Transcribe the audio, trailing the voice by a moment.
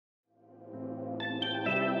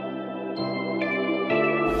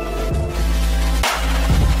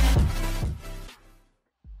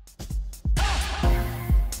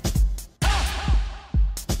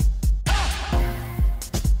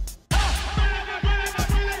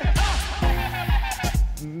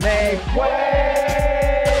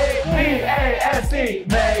way. B-A-S-E,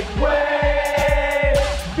 make way.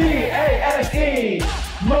 B-A-S-E,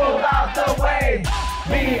 move out the way.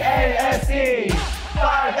 B-A-S-E,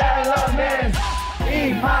 5 elements,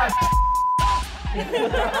 eat my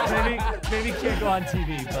maybe can't go on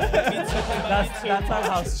TV, but that's our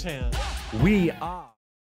house chant. We are.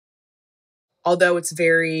 Although it's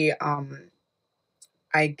very,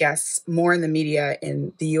 I guess, more in the media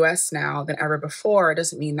in the US now than ever before, it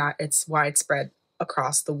doesn't mean that it's widespread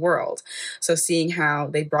across the world. So seeing how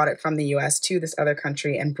they brought it from the US to this other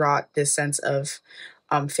country and brought this sense of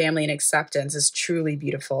family and acceptance is truly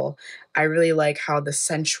beautiful. I really like how the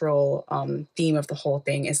central theme of the whole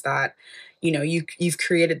thing is that, you know, you've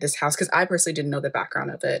created this house, because I personally didn't know the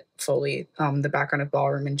background of it fully, the background of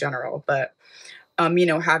ballroom in general, but you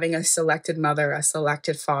know, having a selected mother, a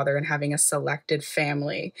selected father, and having a selected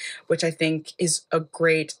family, which I think is a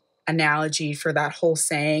great analogy for that whole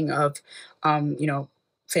saying of, you know,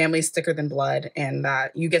 family's thicker than blood, and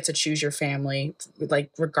that you get to choose your family, like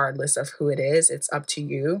regardless of who it is. It's up to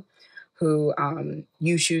you who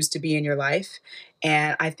you choose to be in your life.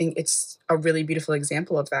 And I think it's a really beautiful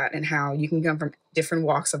example of that, and how you can come from different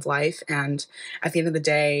walks of life. And at the end of the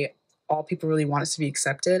day, all people really want is to be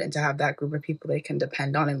accepted and to have that group of people they can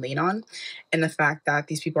depend on and lean on. And the fact that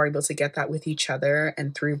these people are able to get that with each other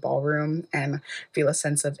and through ballroom and feel a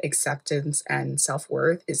sense of acceptance and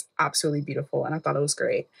self-worth is absolutely beautiful. And I thought it was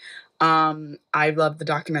great. I love the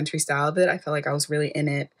documentary style of it. I felt like I was really in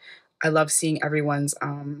it. I love seeing everyone's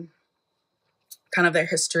kind of their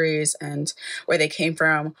histories and where they came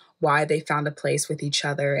from, why they found a place with each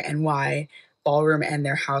other, and why ballroom and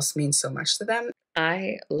their house means so much to them.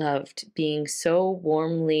 I loved being so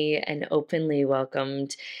warmly and openly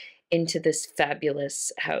welcomed into this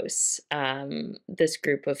fabulous house, this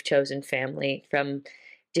group of chosen family from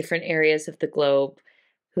different areas of the globe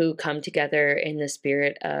who come together in the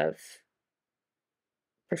spirit of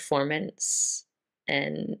performance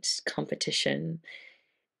and competition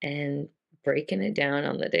and breaking it down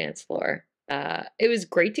on the dance floor. It was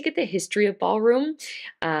great to get the history of ballroom,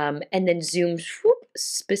 and then zoom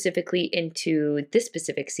specifically into this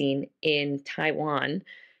specific scene in Taiwan.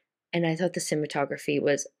 And I thought the cinematography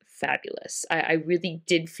was fabulous. I really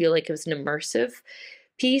did feel like it was an immersive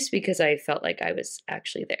piece, because I felt like I was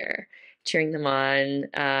actually there cheering them on.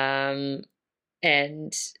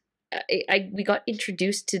 And we got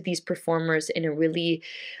introduced to these performers in a really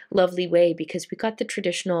lovely way, because we got the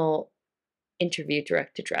traditional interview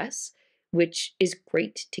direct address, which is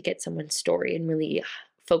great to get someone's story and really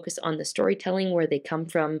focus on the storytelling, where they come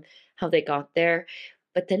from, how they got there.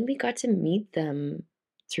 But then we got to meet them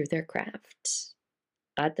through their craft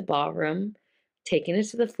at the ballroom, taking it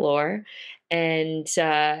to the floor, and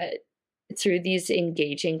through these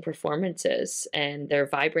engaging performances and their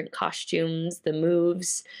vibrant costumes, the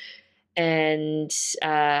moves, and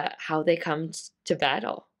how they come to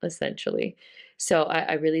battle, essentially. So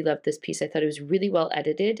I really loved this piece. I thought it was really well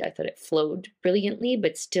edited. I thought it flowed brilliantly,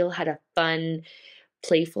 but still had a fun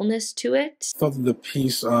playfulness to it. I thought that the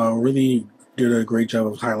piece really did a great job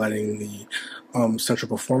of highlighting the central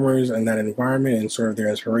performers and that environment and sort of their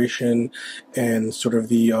inspiration and sort of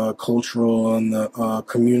the cultural and the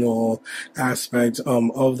communal aspect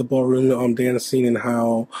of the ballroom dance scene, and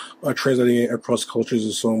how translating it across cultures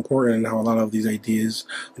is so important, and how a lot of these ideas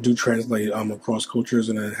do translate across cultures,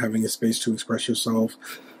 and having a space to express yourself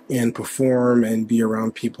and perform and be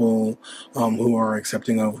around people who are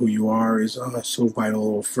accepting of who you are is so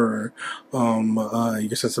vital for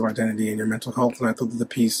your sense of identity and your mental health. And I thought that the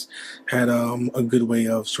piece had a good way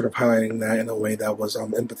of sort of highlighting that in a way that was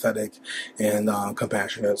empathetic and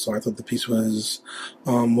compassionate. So I thought the piece was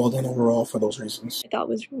well done overall for those reasons. I thought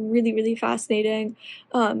was really, really fascinating.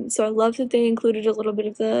 So I love that they included a little bit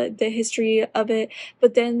of the history of it,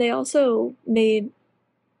 but then they also made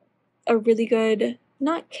a really good,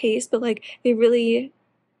 not case, but like they really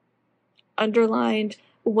underlined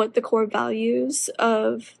what the core values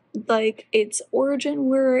of like its origin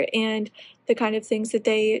were, and the kind of things that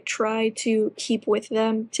they try to keep with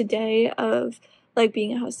them today, of like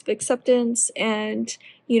being a house of acceptance, and,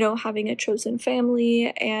 you know, having a chosen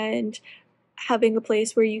family, and having a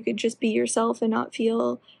place where you could just be yourself and not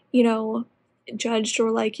feel, you know, judged or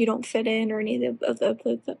like you don't fit in or any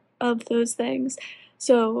of those things.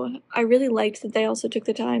 So I really liked that they also took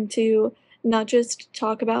the time to not just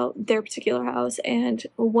talk about their particular house and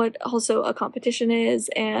what also a competition is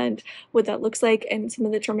and what that looks like, and some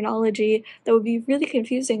of the terminology that would be really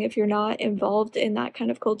confusing if you're not involved in that kind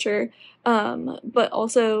of culture, but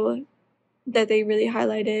also that they really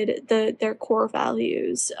highlighted their core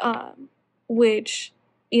values, which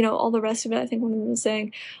all the rest of it, I think one of them was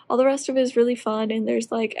saying, all the rest of it is really fun, and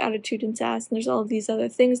there's like attitude and sass, and there's all of these other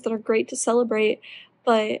things that are great to celebrate,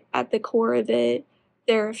 but at the core of it,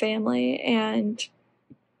 they're a family, and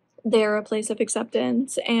they're a place of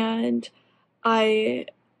acceptance. And I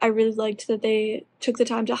really liked that they took the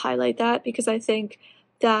time to highlight that, because I think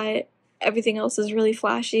that everything else is really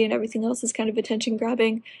flashy and everything else is kind of attention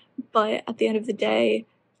grabbing, but at the end of the day,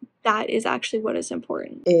 that is actually what is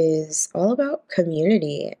important. Is all about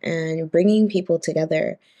community and bringing people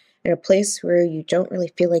together in a place where you don't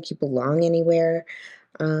really feel like you belong anywhere.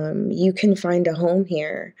 You can find a home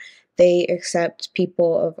here. They accept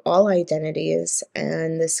people of all identities,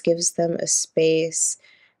 and this gives them a space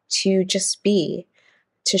to just be,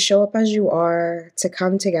 to show up as you are, to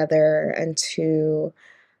come together, and to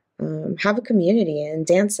have a community and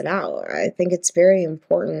dance it out. I think it's very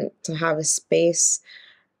important to have a space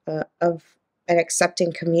of an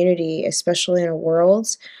accepting community, especially in a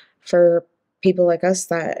world for people like us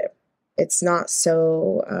that it's not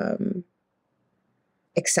so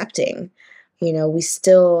accepting.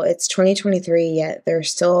 It's 2023, yet there are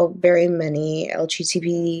still very many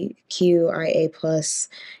LGBTQIA plus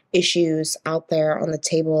issues out there on the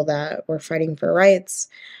table that we're fighting for rights.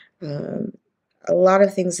 A lot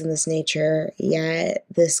of things in this nature, yet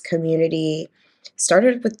this community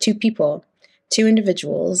started with two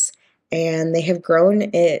individuals, and they have grown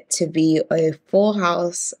it to be a full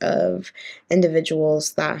house of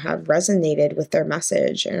individuals that have resonated with their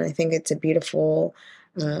message. And I think it's a beautiful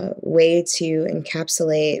way to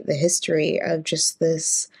encapsulate the history of just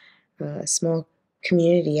this small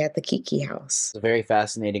community at the Kiki House. It's a very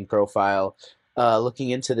fascinating profile. Looking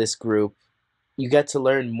into this group, you get to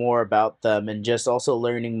learn more about them, and just also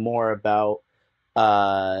learning more about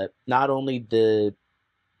not only the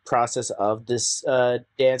process of this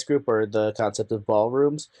dance group or the concept of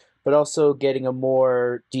ballrooms, but also getting a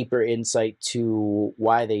more deeper insight to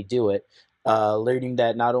why they do it. Learning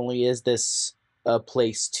that not only is this a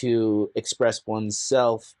place to express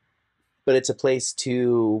oneself, but it's a place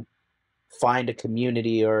to find a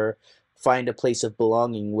community or find a place of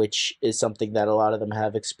belonging, which is something that a lot of them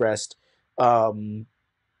have expressed.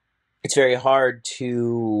 It's very hard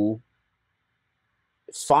to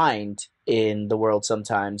find in the world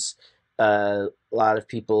sometimes. A lot of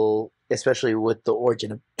people, especially with the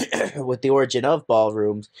origin of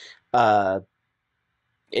ballrooms,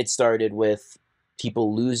 it started with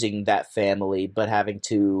people losing that family but having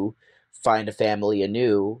to find a family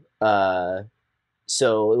anew.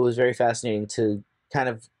 So it was very fascinating to kind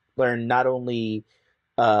of learn not only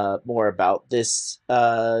more about this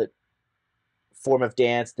form of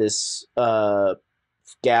dance, this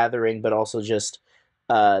gathering, but also just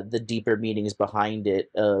the deeper meanings behind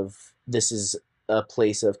it of this is a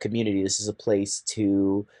place of community. This is a place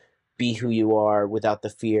to be who you are without the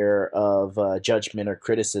fear of judgment or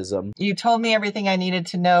criticism. You told me everything I needed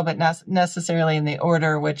to know, but not necessarily in the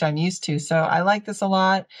order which I'm used to. So I like this a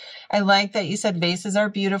lot. I like that you said vases are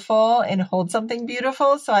beautiful and hold something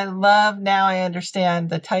beautiful. So now I understand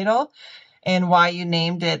the title and why you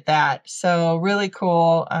named it that. So really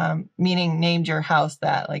cool, meaning named your house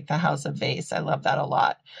that, like the House of Vase. I love that a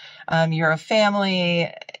lot. You're a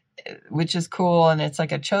family, which is cool, and it's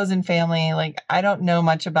like a chosen family. Like, I don't know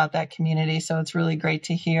much about that community, so it's really great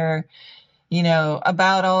to hear,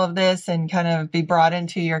 about all of this and kind of be brought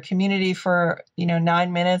into your community for,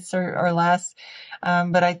 9 minutes or less.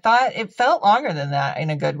 But I thought it felt longer than that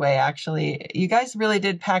in a good way, actually. You guys really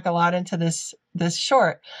did pack a lot into this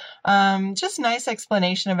short. Just nice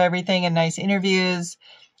explanation of everything and nice interviews.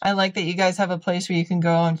 I like that you guys have a place where you can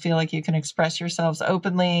go and feel like you can express yourselves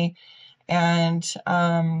openly, and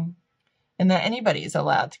that anybody is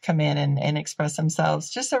allowed to come in and express themselves.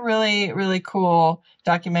 Just a really, really cool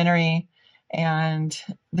documentary, and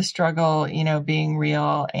the struggle, being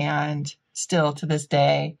real and still to this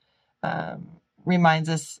day, reminds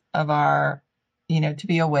us of our, to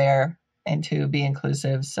be aware and to be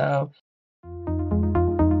inclusive. So